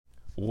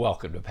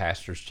Welcome to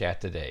Pastor's Chat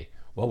today.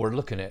 Well, we're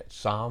looking at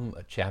Psalm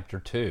chapter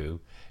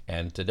 2,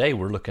 and today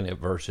we're looking at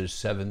verses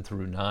 7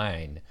 through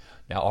 9.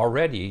 Now,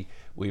 already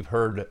we've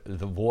heard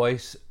the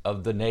voice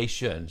of the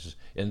nations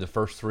in the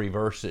first three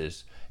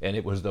verses, and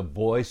it was the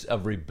voice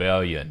of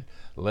rebellion.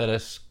 Let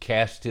us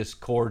cast his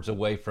cords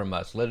away from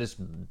us. Let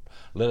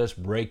us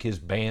break his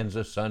bands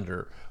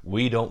asunder.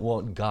 We don't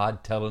want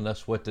God telling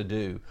us what to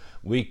do.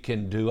 We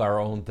can do our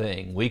own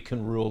thing. We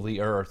can rule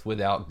the earth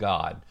without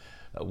God.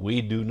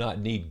 We do not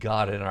need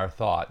God in our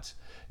thoughts.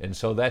 And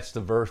so that's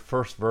the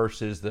first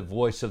verse is the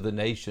voice of the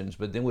nations.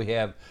 But then we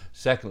have,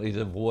 secondly,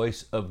 the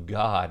voice of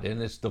God.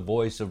 And it's the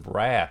voice of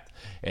wrath.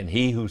 And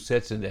he who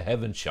sits into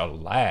heaven shall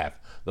laugh.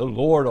 The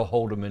Lord will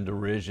hold them in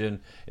derision,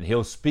 and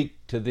he'll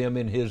speak to them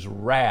in his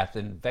wrath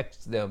and vex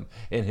them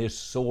in his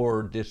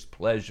sore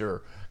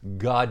displeasure.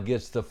 God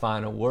gets the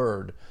final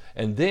word.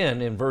 And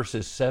then in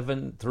verses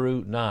 7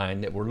 through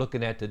 9 that we're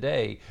looking at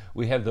today,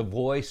 we have the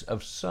voice of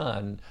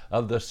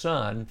the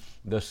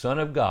Son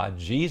of God,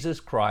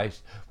 Jesus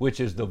Christ, which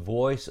is the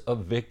voice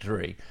of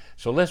victory.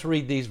 So let's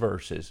read these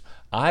verses.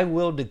 I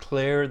will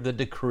declare the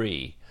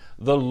decree.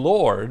 The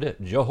Lord,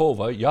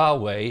 Jehovah,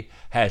 Yahweh,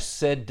 has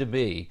said to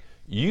me,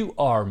 you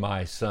are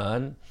my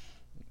son.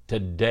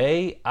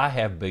 Today I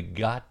have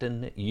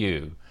begotten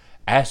you.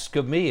 Ask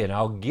of me, and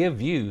I'll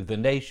give you the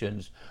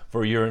nations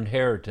for your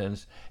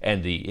inheritance,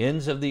 and the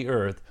ends of the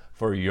earth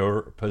for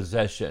your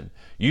possession.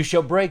 You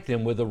shall break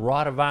them with a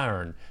rod of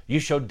iron. You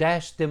shall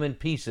dash them in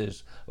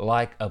pieces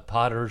like a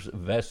potter's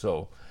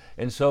vessel.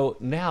 And so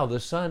now the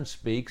Son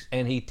speaks,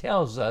 and he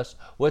tells us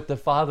what the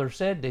Father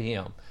said to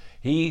him.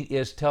 He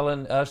is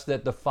telling us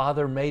that the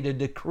Father made a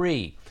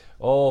decree.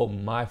 Oh,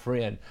 my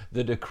friend,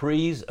 the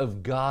decrees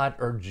of God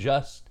are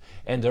just,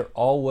 and they're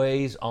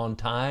always on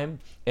time,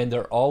 and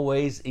they're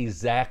always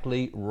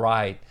exactly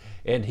right.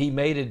 And he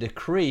made a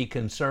decree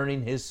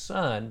concerning his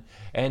Son,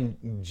 and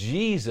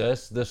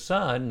Jesus, the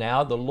Son,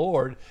 now the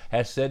Lord,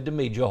 has said to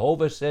me,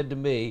 Jehovah said to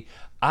me,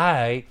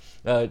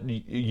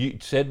 you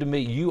said to me,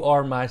 you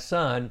are my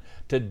son.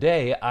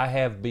 Today I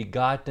have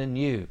begotten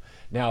you.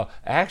 Now,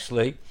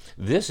 actually,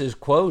 this is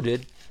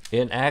quoted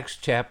in Acts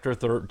chapter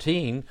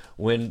 13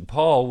 when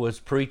Paul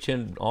was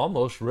preaching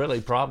almost really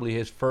probably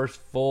his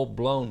first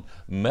full-blown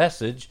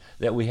message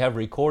that we have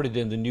recorded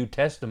in the New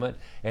Testament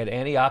at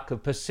Antioch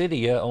of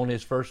Pisidia on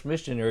his first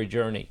missionary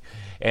journey.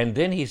 And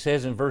then he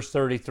says in verse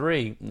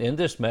 33 in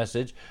this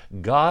message,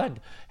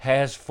 God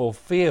has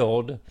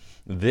fulfilled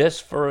this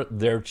for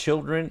their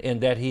children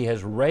in that he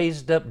has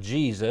raised up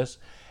Jesus,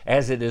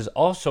 as it is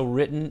also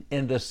written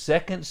in the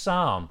second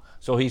Psalm.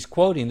 So he's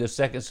quoting the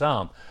second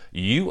Psalm.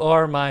 You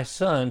are my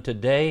son,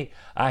 today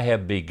I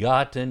have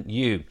begotten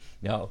you.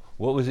 Now,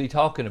 what was he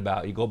talking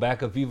about? You go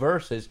back a few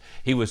verses,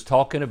 he was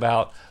talking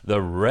about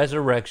the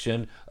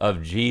resurrection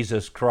of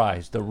Jesus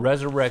Christ, the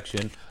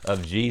resurrection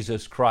of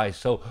Jesus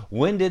Christ. So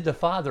when did the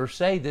Father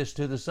say this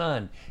to the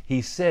Son?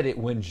 He said it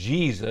when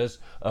Jesus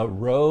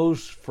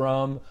arose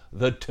from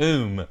the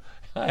tomb.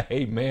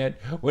 Amen.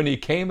 When he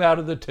came out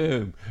of the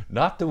tomb,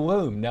 not the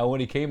womb. Now,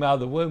 when he came out of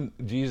the womb,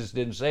 Jesus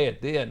didn't say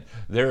it then,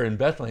 there in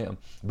Bethlehem.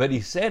 But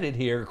he said it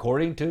here,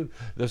 according to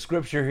the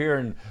scripture here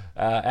in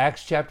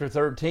Acts chapter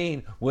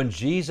 13, when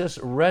Jesus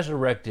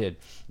resurrected.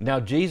 Now,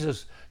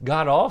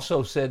 God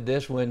also said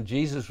this when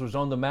Jesus was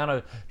on the Mount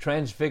of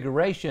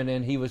Transfiguration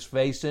and he was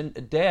facing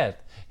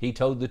death. He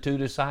told the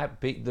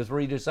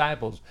three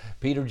disciples,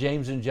 Peter,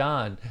 James, and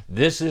John,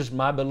 this is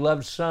my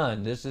beloved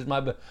Son. This is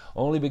my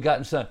only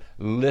begotten Son.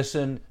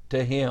 Listen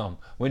to him.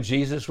 When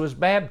Jesus was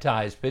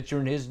baptized,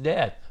 picturing his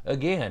death,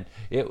 again,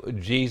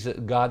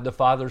 God the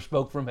Father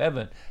spoke from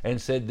heaven and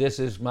said, this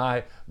is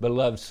my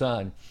beloved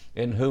Son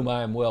in whom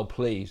I am well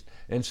pleased.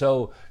 And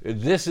so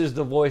this is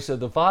the voice of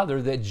the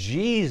Father that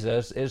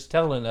Jesus is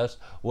telling us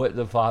what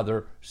the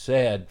Father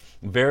said.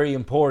 Very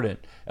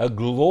important. A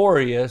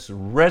glorious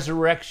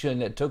resurrection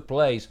that took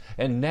place,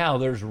 and now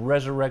there's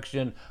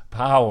resurrection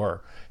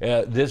power.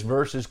 This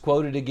verse is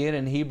quoted again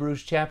in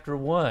Hebrews chapter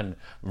 1,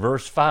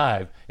 verse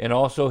 5, and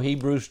also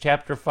Hebrews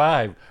chapter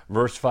 5,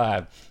 verse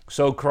 5.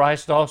 So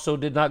Christ also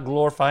did not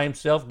glorify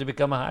himself to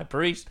become a high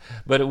priest,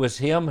 but it was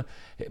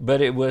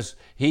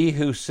he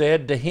who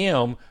said to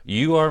him,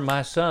 you are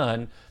my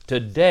son,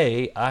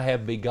 today I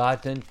have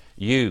begotten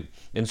you.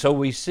 And so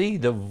we see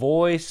the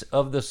voice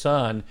of the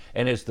Son,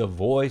 and it's the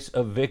voice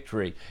of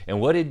victory. And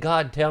what did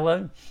God tell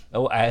him?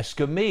 Oh, ask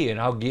of me, and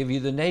I'll give you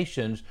the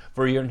nations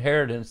for your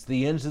inheritance,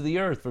 the ends of the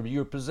earth for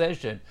your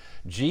possession.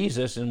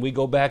 Jesus, and we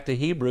go back to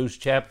Hebrews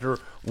chapter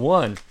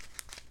 1.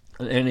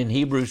 And in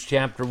Hebrews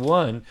chapter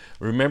 1,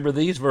 remember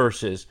these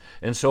verses.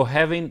 And so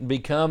having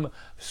become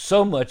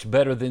so much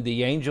better than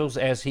the angels,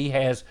 as he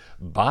has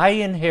by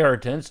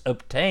inheritance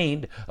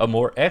obtained a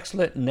more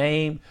excellent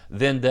name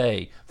than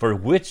they. To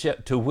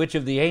which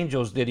of the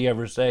angels did he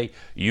ever say,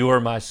 you are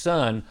my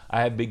son,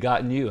 I have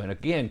begotten you? And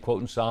again,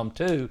 quoting Psalm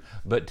 2,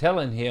 but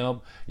telling him,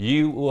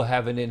 you will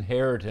have an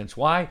inheritance.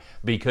 Why?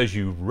 Because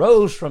you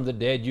rose from the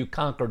dead, you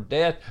conquered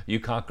death, you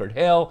conquered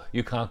hell,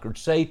 you conquered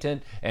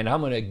Satan, and I'm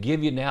going to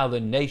give you now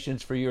the nations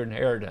nations for your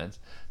inheritance.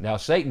 Now,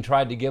 Satan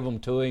tried to give them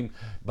to him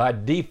by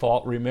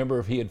default, remember,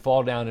 if he had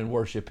fall down and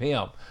worship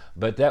him.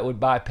 But that would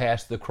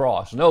bypass the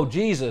cross. No,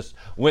 Jesus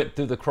went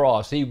through the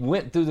cross. He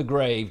went through the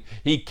grave.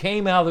 He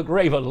came out of the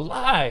grave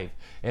alive.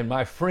 And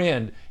my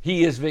friend,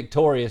 he is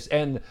victorious,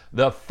 and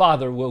the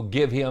Father will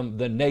give him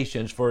the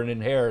nations for an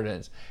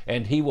inheritance,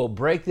 and he will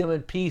break them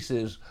in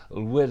pieces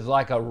with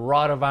like a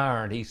rod of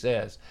iron, he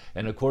says.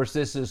 And of course,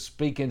 this is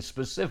speaking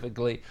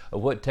specifically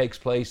of what takes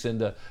place in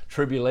the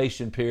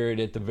tribulation period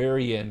at the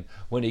very end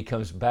when he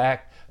comes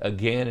back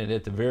again, and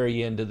at the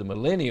very end of the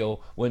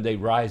millennial when they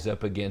rise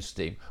up against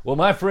him. Well,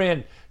 my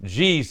friend,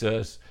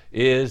 Jesus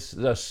is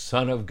the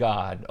Son of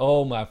God.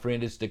 Oh, my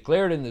friend, it's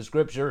declared in the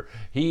scripture,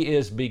 he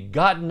is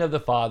begotten of the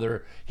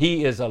Father.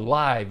 He is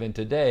alive, and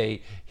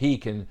today he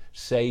can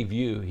save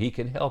you. He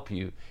can help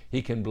you.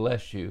 He can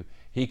bless you.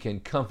 He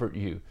can comfort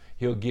you.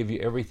 He'll give you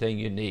everything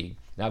you need.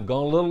 Now, I've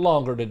gone a little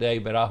longer today,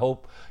 but I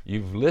hope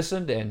you've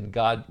listened and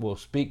God will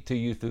speak to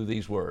you through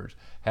these words.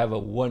 Have a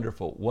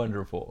wonderful,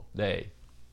 wonderful day.